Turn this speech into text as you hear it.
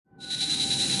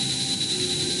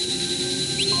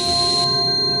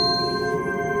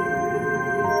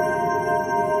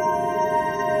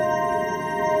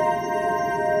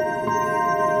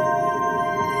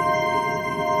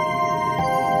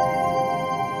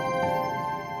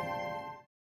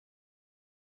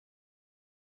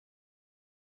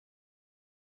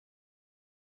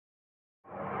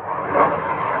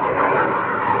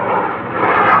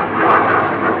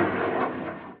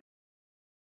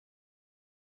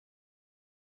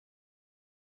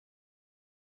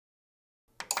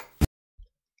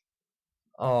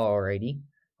Alrighty,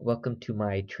 welcome to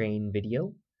my train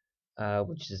video,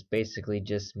 which is basically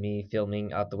just me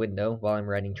filming out the window while I'm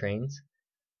riding trains.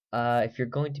 If you're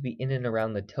going to be in and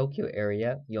around the Tokyo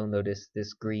area, you'll notice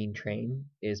this green train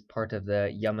is part of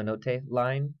the Yamanote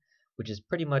line, which is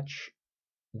pretty much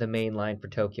the main line for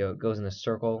Tokyo. It goes in a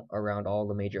circle around all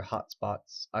the major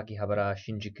hotspots, Akihabara,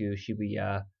 Shinjuku,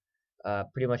 Shibuya,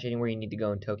 pretty much anywhere you need to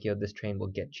go in Tokyo, this train will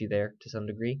get you there to some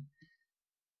degree.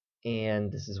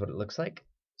 And this is what it looks like.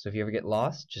 So if you ever get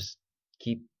lost, just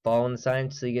keep following the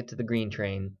signs till you get to the green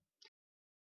train.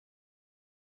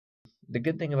 The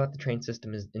good thing about the train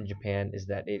system in Japan is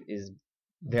that it is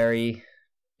very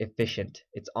efficient.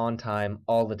 It's on time,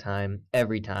 all the time,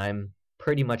 every time,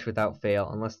 pretty much without fail,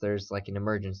 unless there's like an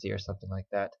emergency or something like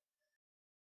that.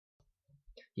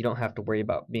 You don't have to worry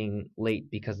about being late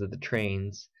because of the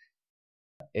trains.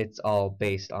 It's all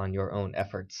based on your own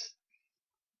efforts.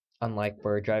 Unlike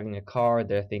for driving a car,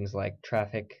 there are things like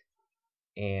traffic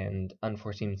and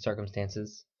unforeseen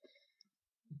circumstances.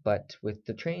 But with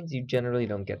the trains, you generally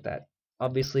don't get that.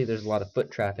 Obviously, there's a lot of foot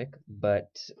traffic,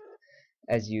 but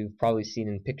as you've probably seen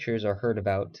in pictures or heard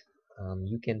about,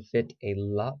 you can fit a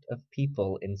lot of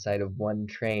people inside of one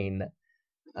train.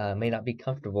 May not be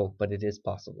comfortable, but it is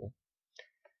possible.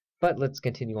 But let's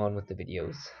continue on with the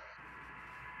videos.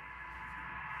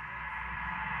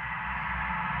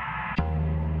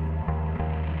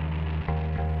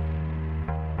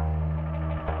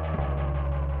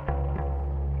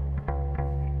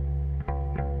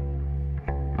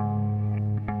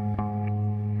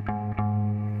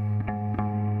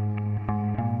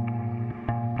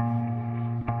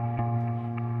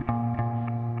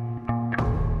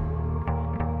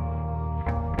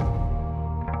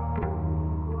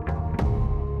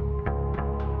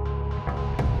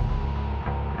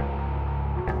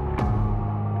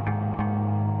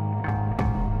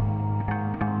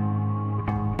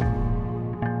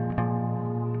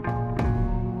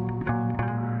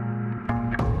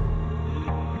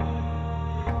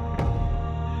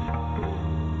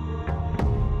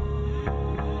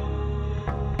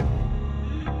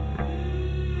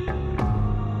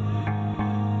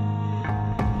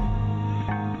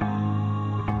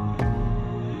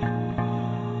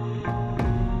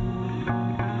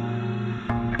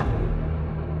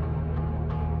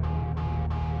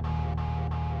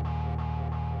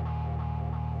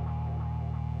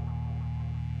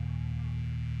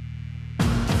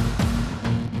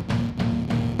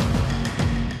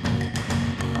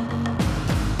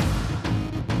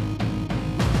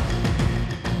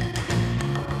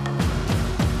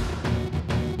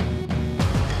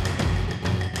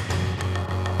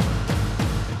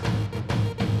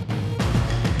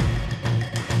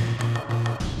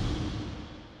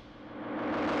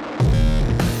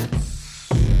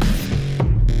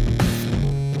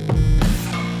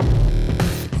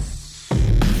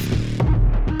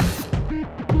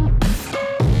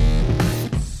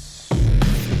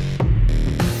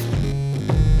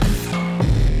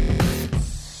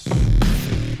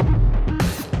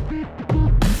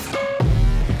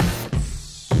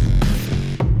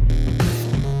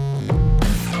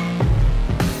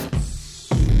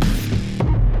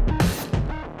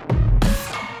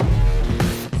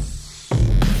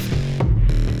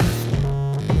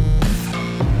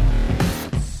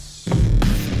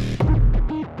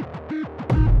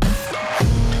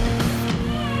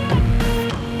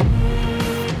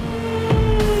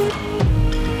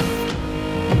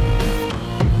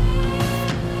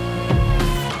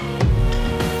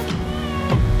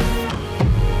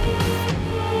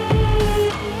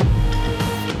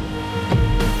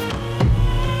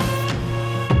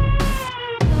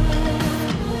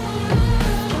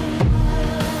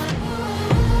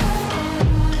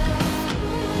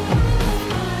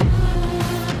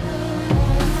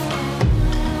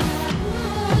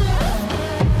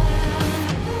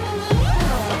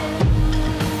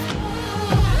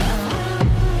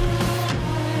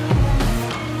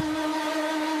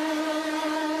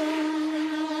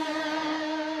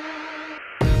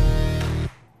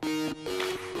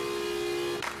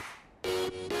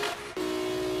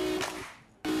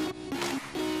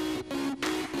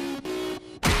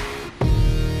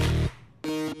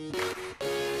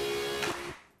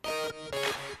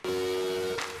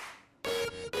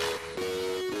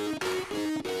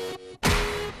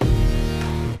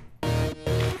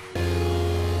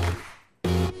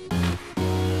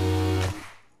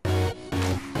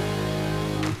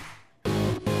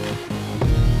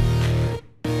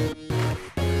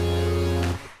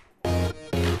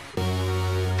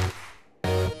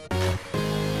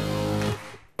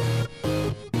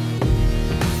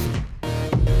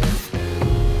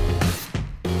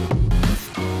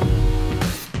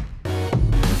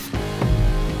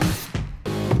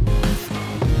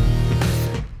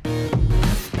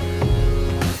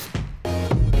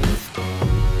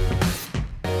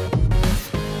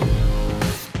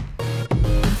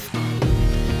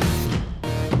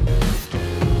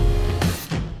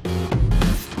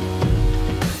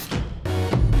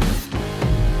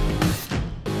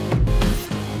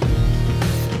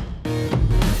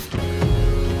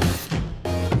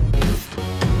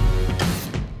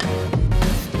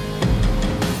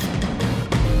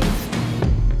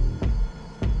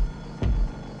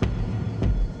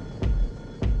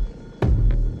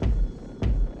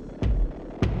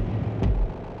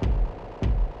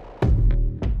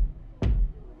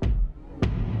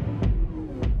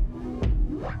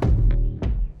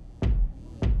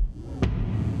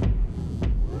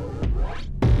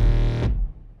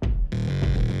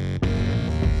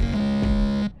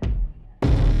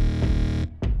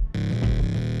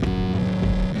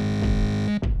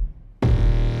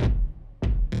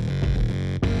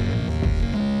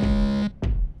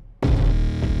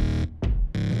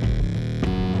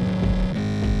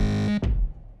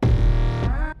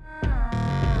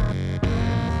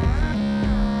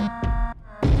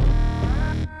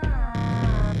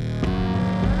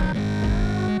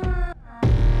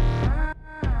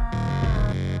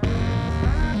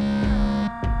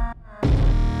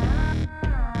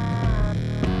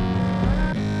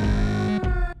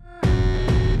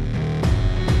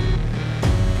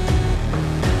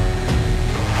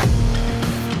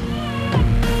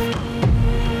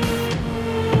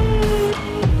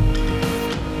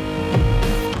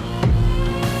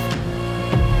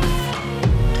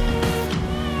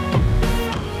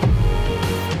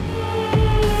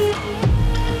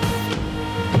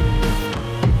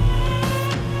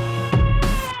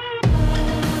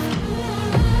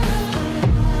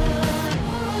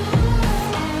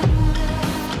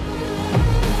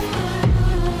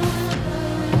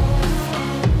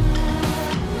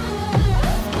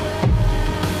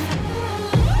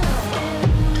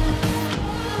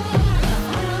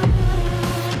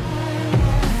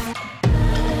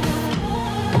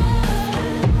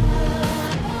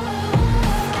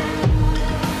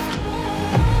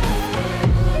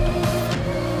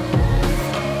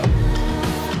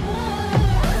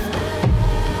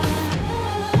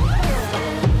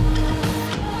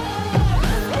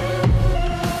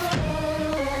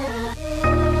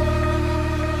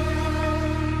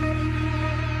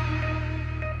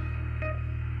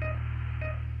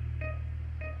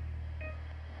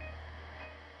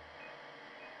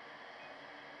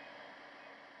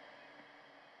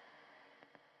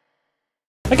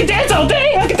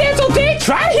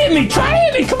 me train!